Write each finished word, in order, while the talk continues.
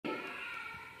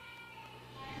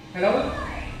Hello?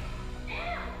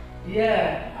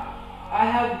 Yeah, I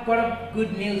have got a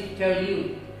good news to tell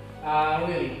you.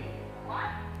 Really.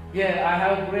 Yeah, I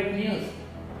have great news.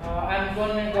 I'm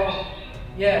gonna go.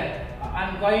 Yeah,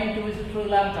 I'm going to visit Sri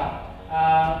Lanka.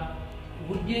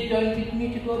 Would you join with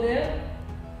me to go there?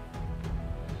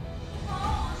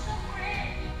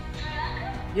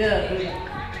 Yeah,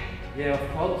 yeah,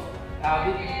 of course.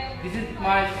 This is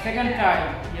my second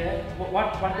time. Yeah.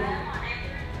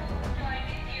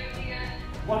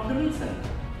 What the reason?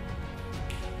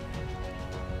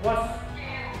 What?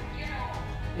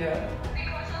 Yeah.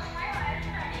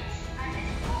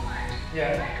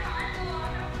 Yeah.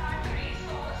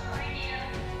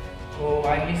 Oh,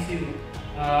 I miss you.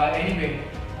 Anyway,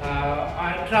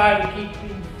 I try to keep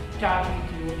in touch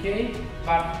with you, okay?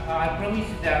 But I promise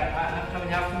you that I'm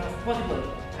coming as soon as possible.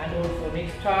 And also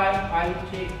next time I will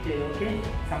take you, okay?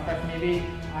 Sometimes maybe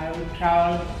I will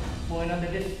travel for another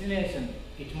destination.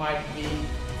 It might be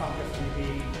sometimes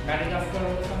maybe Madagascar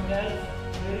or somewhere else.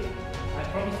 Okay? I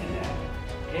promise you that,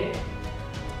 okay?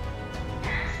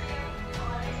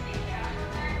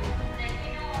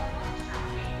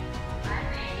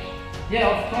 Yeah,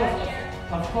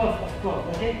 of course,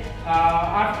 okay?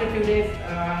 After a few days,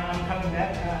 I'm coming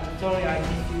back. Sorry I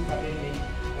missed you, but anyway,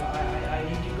 I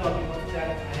need to go because that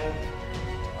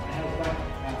I have got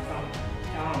some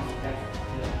chance, that's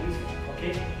the reason,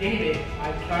 okay? Anyway, I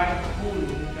tried to cool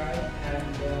this time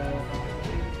and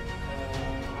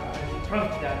I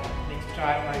promise that next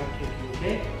time I will take you,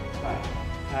 okay? Bye.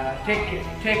 Take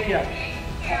care.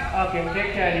 Okay,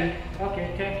 take care. Okay,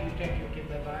 thank you, okay,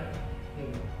 bye-bye.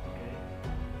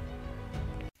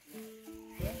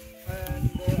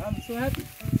 And I'm so happy.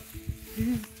 This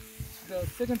is the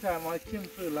second time I came to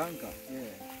Sri Lanka.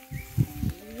 Yeah.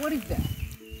 What is that?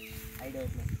 I don't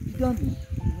know. You don't know?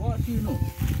 What do you know?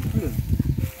 Really?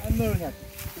 I'm very happy.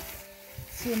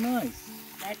 So nice.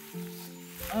 That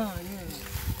Yeah.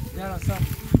 There are some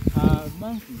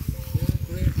monkeys. They're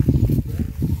great. Yeah.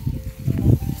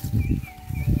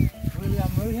 Really,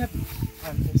 I'm very happy.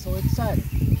 I'm so excited.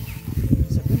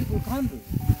 It's a beautiful country.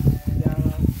 There are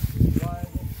wild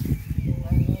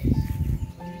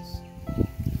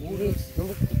is this is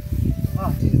Kumukti.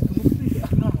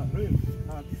 Really?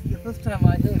 This is the first time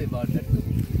I heard about that.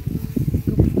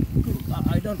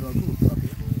 I don't know. Okay.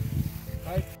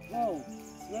 Right. Wow,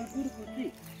 very beautiful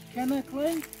tree. Can I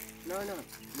climb? no.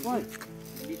 Why? It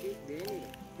is dangerous.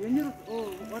 Dangerous? Oh,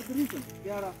 what's the reason?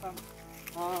 There are some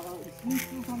snakes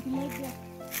or something like that.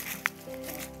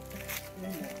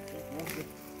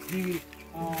 We will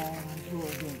go.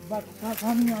 But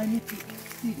coming, I need to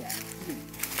see that.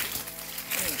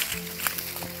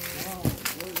 Wow,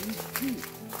 very rich tree.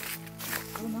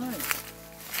 So nice.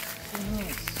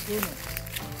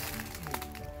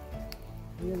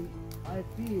 Well, I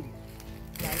feel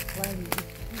like climbing this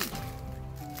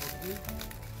tree.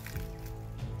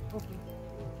 Okay.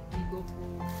 We go for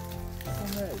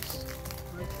somewhere else.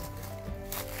 Right?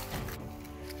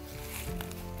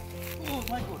 Oh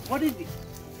my God, what is this?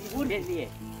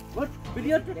 What?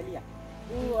 Billiard?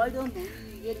 Oh, I don't know.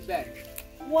 Very bad.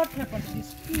 What happened to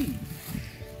this tree?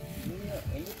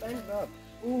 Elephant dog.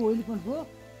 Oh, elephant broke?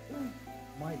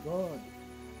 My God.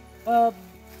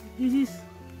 This is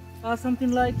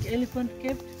something like elephant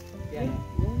kept? Yeah.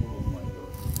 Oh my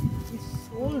God. It's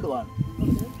old one.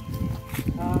 Okay.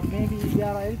 Maybe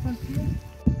there are elephants here?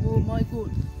 Oh my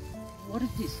God. What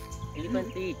is this?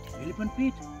 Elephant feet. Elephant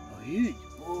feet? Oh, huge.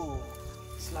 Oh,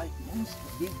 it's like monster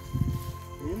big.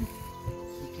 Really?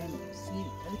 You can see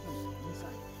elephants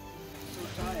inside. So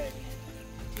tired.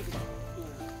 Check it out.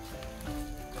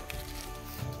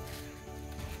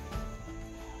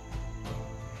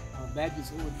 Our bag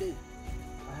is over there.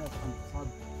 I have some fun.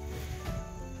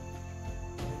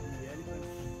 The elephants,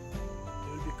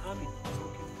 they will be coming. It's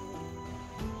okay.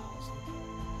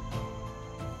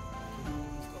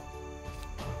 Let's go.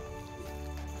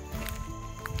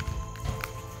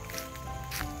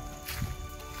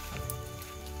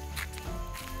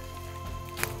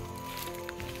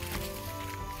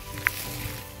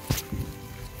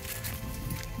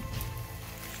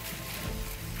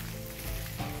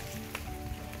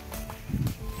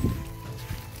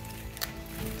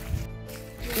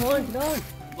 Don't.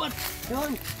 What?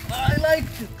 Don't. I like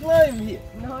to climb here.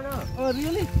 No. Oh,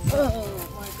 really? Oh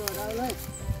my God, I like.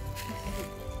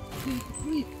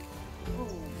 Breathe.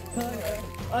 Oh,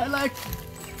 I like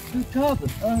to travel.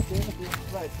 Okay,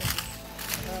 right.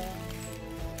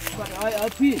 But I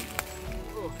feel.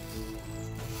 Oh.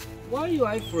 Why are you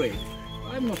afraid?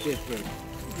 I'm not afraid.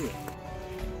 Here.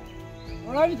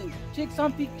 What are you doing? Take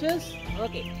some pictures?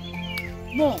 Okay.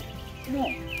 No.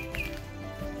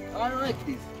 I like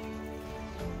this.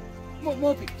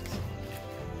 More pictures.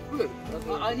 Good.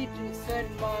 Okay. I need to send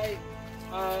my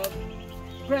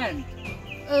friend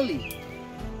early.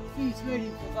 She's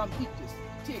waiting for some pictures.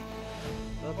 Check.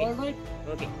 Okay. All right.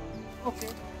 Okay. Okay.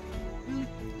 Hmm.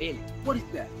 Deal. What is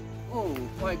that? Oh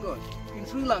my God! In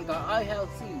Sri Lanka, I have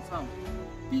seen some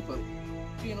people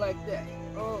being like that.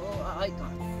 I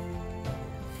can't.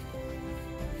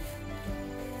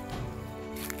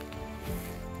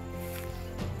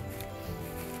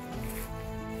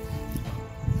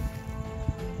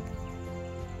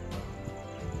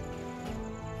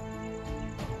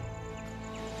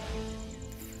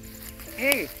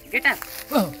 Hey, get up.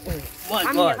 Oh my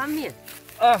Come God! here, come here.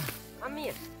 Ah. Come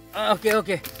here.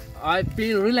 Okay. I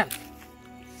feel relaxed.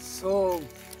 So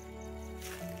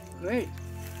great.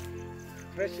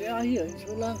 Fresh air here in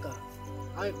Sri Lanka.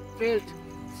 I felt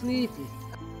sleepy.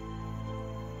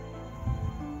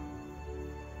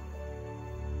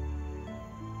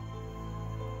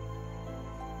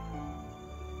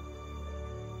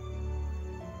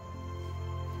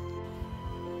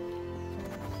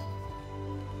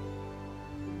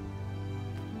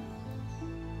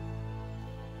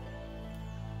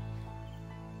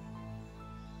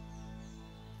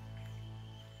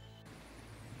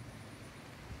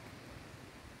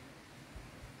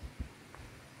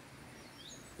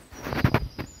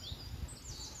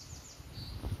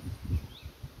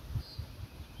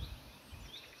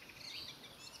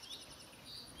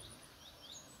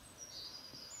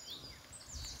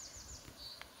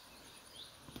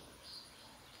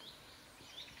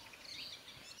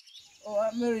 Oh,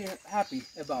 I'm very happy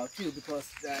about you because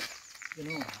that,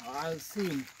 I've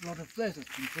seen a lot of places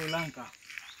in Sri Lanka.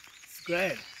 It's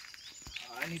great.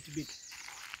 I need to be.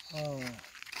 Oh,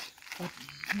 but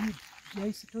there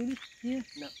is a toilet here?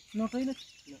 No. No toilet?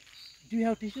 No. Do you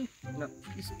have tissue? No.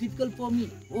 It's difficult for me.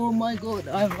 Oh my God,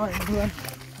 I'm run.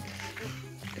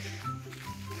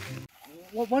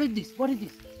 What is this? What is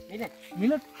this? Millet.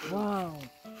 Millet? Wow,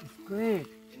 it's great.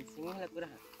 In Sinhala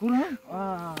Kuraha. Kurhan?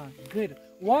 Ah, great.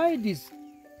 Why this?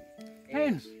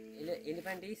 Hens?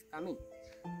 Elephant is coming.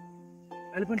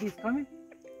 Elephant is coming?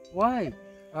 Why?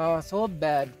 So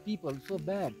bad. People, so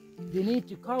bad. They need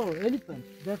to cover elephant.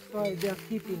 That's why they are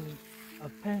keeping a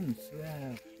fence.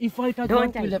 Yeah. If I touch, Don't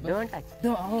what touch, will happen? don't touch.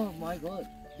 No, oh my God.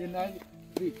 Then I will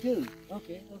be killed.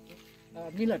 Okay.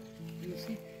 Millet, you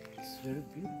see? It's very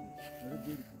beautiful. Very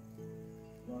beautiful.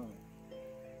 Wow.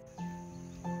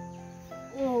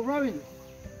 Oh, Ravin,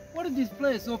 what is this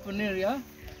place, open area?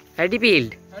 Paddy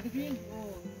field. Hadfield?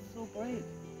 Oh, so great.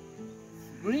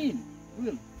 Green.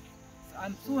 Will.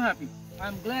 I'm so happy.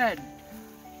 I'm glad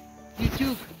you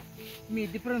took me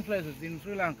different places in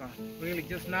Sri Lanka. Really,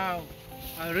 just now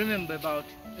I remember about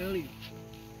Ellie.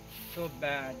 So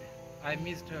bad. I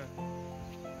missed her.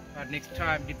 But next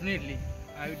time, definitely,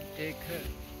 I will take her.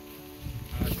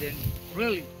 Then,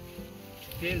 really,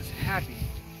 she feels happy.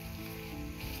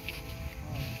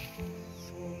 Oh,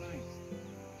 so nice.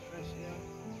 Fresh air.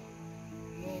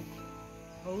 No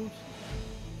pollution.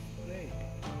 Great.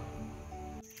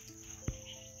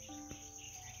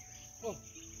 Oh,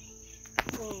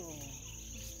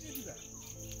 still there.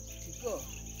 Go.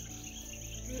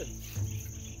 Good.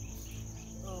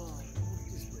 Oh, what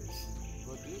is this place?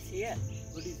 What is here?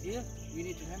 What is here? We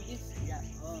need to hang this? Yeah.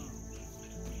 Oh.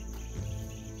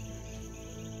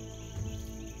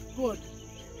 Good.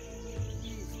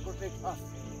 Please protect us.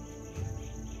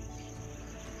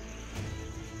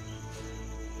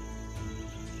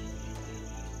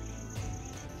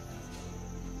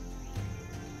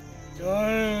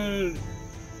 Child,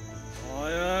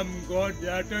 I am God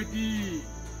Yatagi.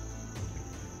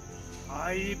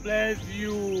 I bless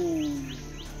you.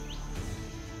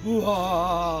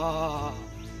 Bwah.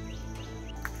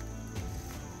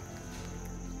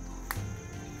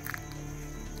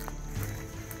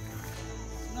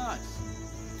 Nice.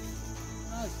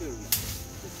 Nice area.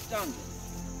 It's jungle.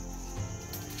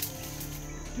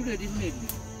 Today, definitely,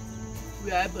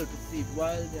 we are able to see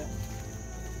wild animals.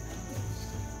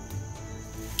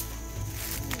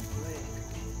 Oh, great.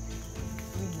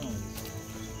 So nice.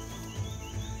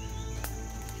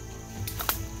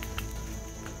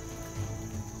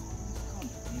 Come,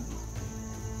 baby.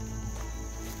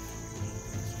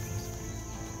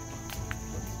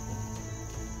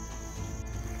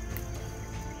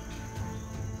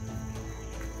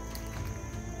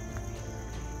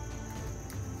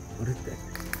 What is that?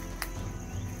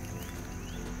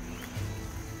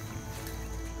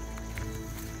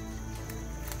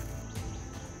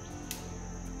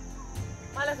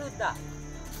 Mala Sutta.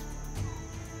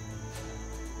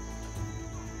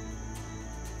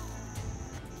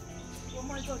 Oh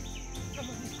my God, come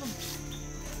on, please come.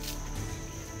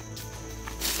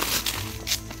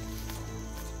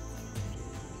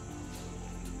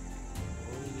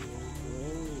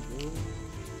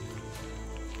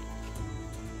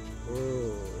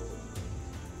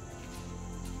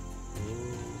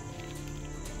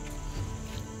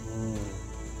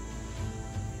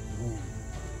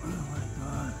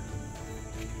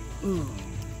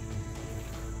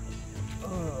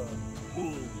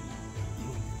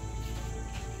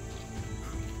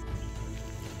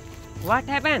 What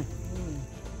happened?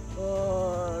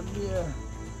 Oh dear.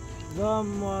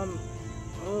 Someone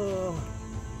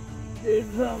did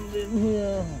something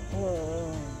here.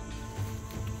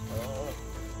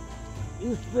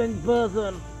 This strange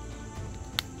person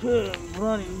came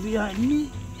running behind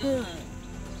me.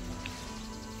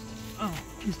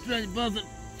 This strange person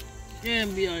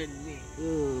came behind me.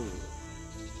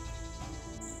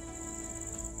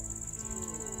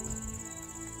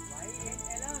 Why went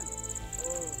alone?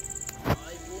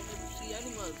 I wanted to see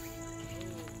animals.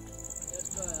 That's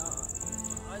why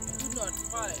I could not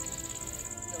find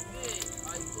the way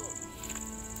I go.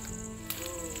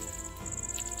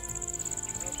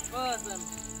 A person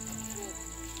was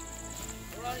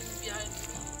running behind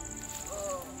me.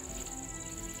 Oh.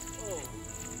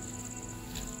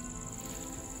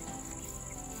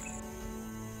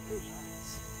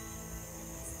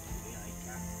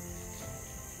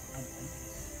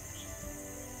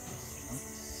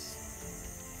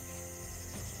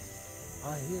 I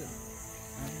hear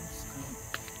animals coming.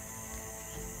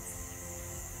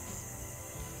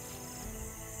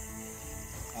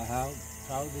 I have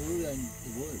traveled everywhere in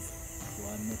the world, so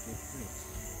I'm not afraid.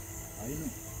 I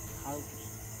know how to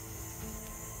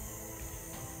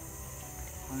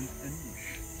hunt animals.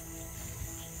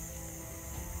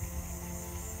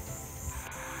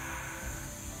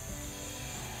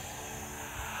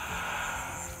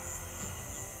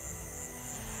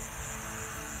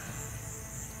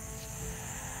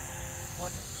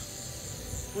 What?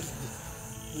 What is this?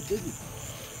 The David.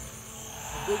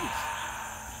 The David.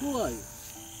 Who are you?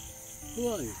 Who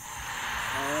are you?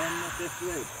 I am not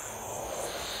afraid.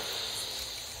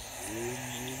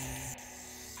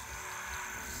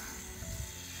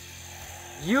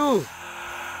 You!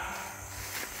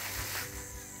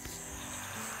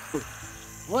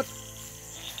 What?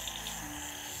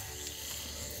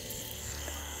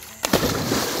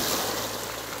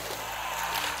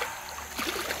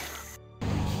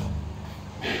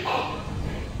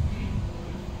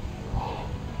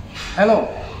 Hello.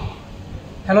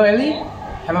 Hello, Ellie.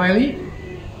 Hello, Ellie.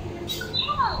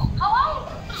 How are you?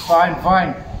 Fine,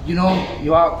 fine. You know,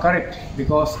 you are correct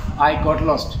because I got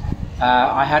lost.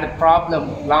 I had a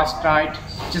problem last night.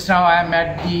 Just now I am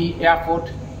at the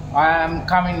airport. I am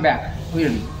coming back.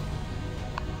 Really.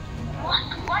 What?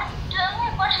 Tell me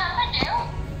what happened to you?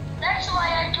 That's why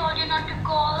I told you not to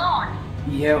go alone.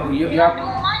 Yeah, you You are. too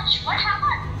much. What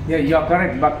happened? Yeah, you are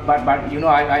correct. But you know,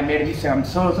 I made a mistake. I'm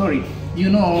so sorry. You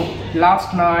know,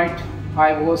 last night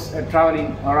I was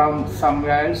traveling around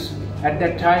somewhere else. At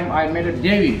that time, I met a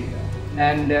devil,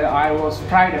 and I was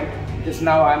frightened. Just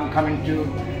now, I'm coming to.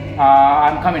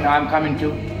 I'm coming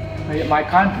to my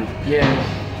country. Yeah,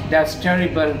 that's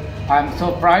terrible. I'm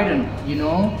so frightened. You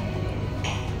know.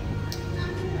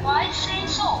 Why say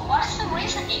so? What's the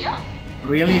reason, dear?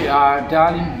 Really,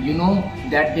 darling, you know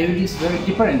that devil is very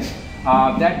different.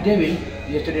 That devil,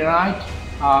 yesterday night,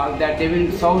 that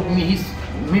devil showed me his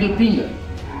middle finger.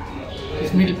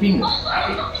 His middle finger.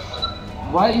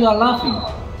 Why you are laughing?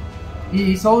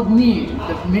 He showed me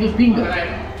the middle finger.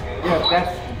 Yeah,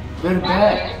 that's very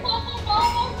bad.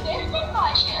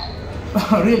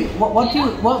 Really? What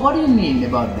do you mean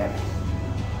about that?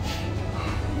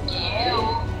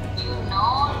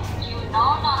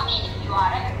 You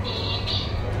are a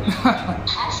baby.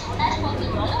 As soon as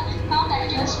possible, come and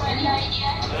just ready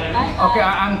idea. Okay,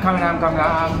 I'm coming. I'm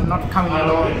not coming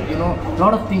alone. You know, a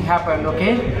lot of things happened.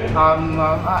 Okay.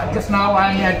 Just now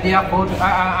I'm at the airport.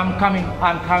 I'm coming.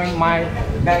 My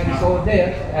bag is over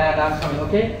there, and I'm coming.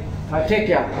 Okay. Take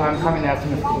care. I'm coming as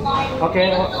soon as possible.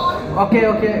 Okay. Okay.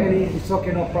 It's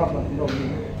okay. No problem. No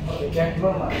problem. Okay. Thank you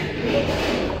very much.